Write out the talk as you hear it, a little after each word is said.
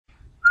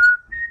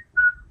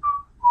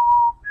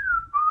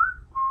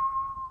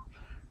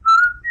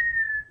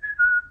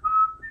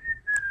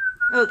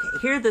Okay,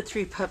 here are the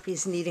three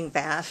puppies needing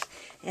bath,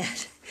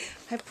 and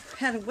I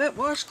had a wet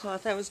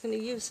washcloth I was going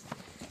to use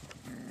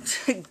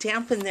to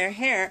dampen their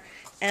hair,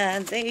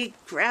 and they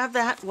grabbed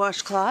that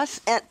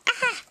washcloth and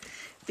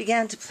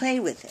began to play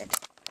with it.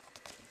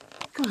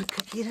 Come on,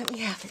 Cookie, let me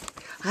have it.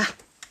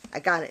 I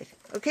got it.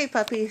 Okay,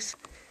 puppies,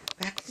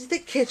 back to the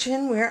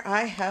kitchen where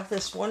I have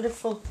this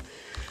wonderful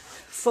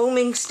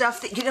foaming stuff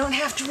that you don't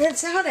have to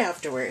rinse out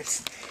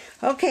afterwards.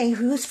 Okay,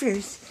 who's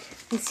first?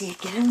 Let's see,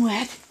 get them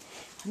wet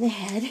on the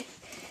head.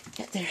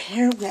 Get their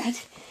hair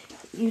wet.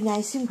 Get you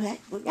nice and wet.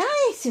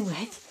 Nice and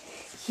wet.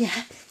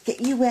 Yeah,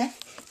 get you wet.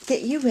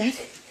 Get you wet.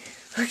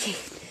 Okay,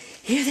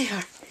 here they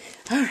are.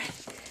 Alright,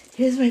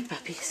 here's my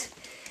puppies.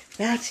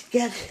 About to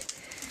get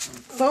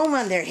foam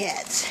on their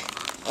heads.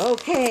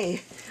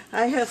 Okay,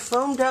 I have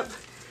foamed up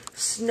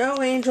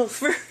Snow Angel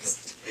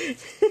first. I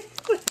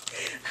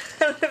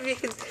don't know if you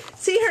can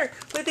see her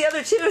with the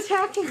other two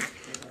attacking.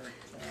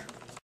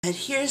 And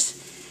here's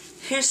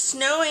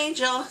Snow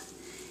Angel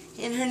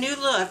in her new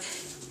look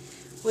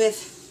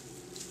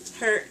with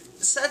her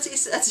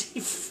sudsy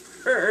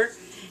fur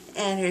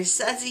and her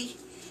sudsy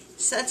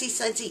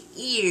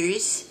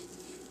ears.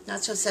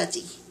 Not so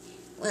sudsy.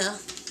 Well,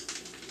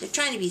 they're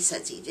trying to be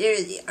sudsy.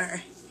 There they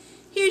are.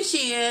 Here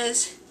she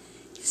is.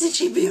 Isn't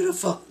she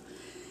beautiful?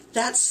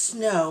 That's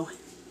Snow.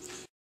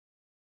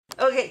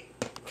 Okay,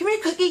 come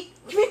here, Cookie.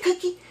 Come here,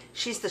 Cookie.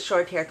 She's the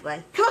short-haired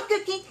one. Come on,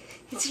 Cookie.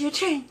 It's your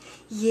turn.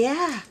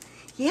 Yeah.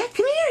 Yeah,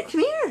 come here.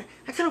 Come here.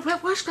 I got a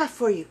wet washcloth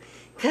for you.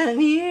 Come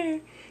here.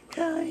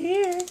 Come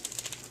here.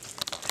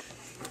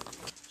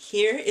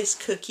 Here is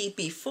Cookie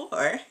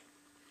before.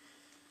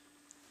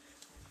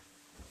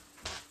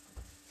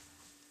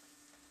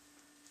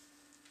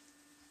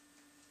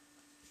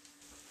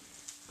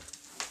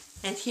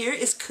 And here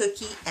is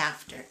Cookie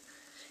after.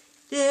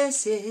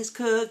 This is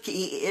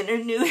Cookie in her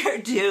new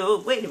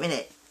hairdo. Wait a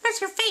minute. Where's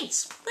her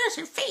face? Where's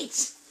her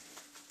face?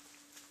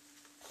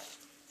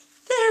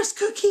 There's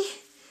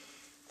Cookie.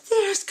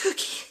 There's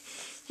Cookie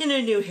in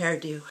her new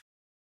hairdo.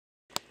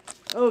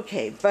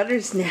 Okay,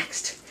 Butter's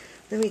next.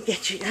 Let me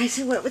get you nice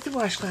and wet with the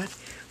washcloth.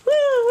 Woo,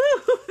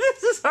 woo,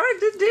 this is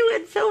hard to do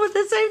and film at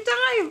the same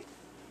time.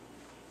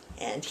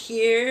 And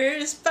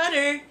here's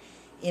Butter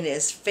in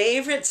his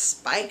favorite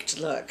spiked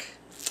look.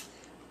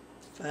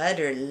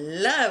 Butter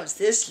loves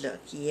this look.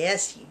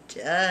 Yes, he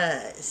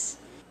does.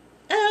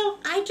 Oh,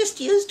 I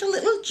just used a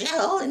little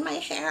gel in my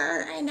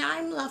hair and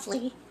I'm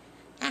lovely.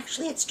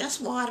 Actually, it's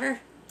just water.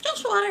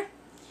 Just water.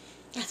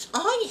 That's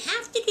all you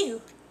have to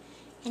do.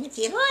 And if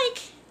you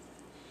like,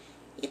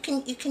 you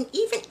can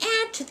even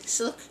add to this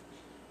look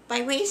by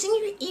raising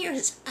your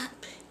ears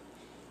up.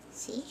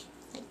 See?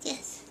 Like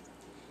this.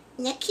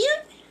 Isn't that cute?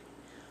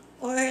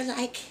 Or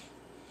like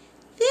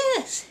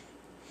this.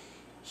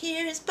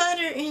 Here's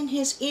Butter in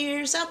his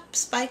ears up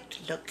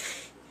spiked look.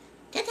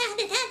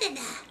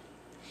 Da-da-da-da-da-da.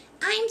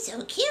 I'm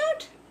so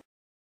cute.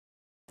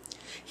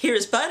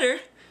 Here's Butter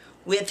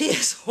with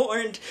his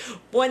horned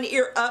one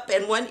ear up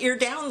and one ear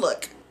down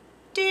look.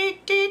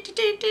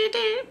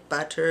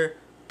 Butter,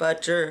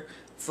 Butter,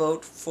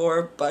 vote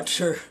for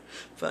Butter.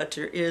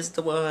 Butter is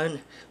the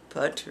one.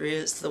 Butter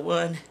is the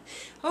one.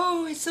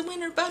 Oh, it's the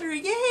winner, Butter.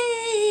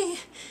 Yay!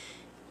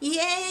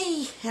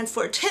 Yay! And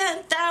for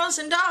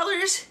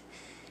 $10,000,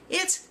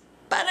 it's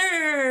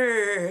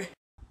Butter.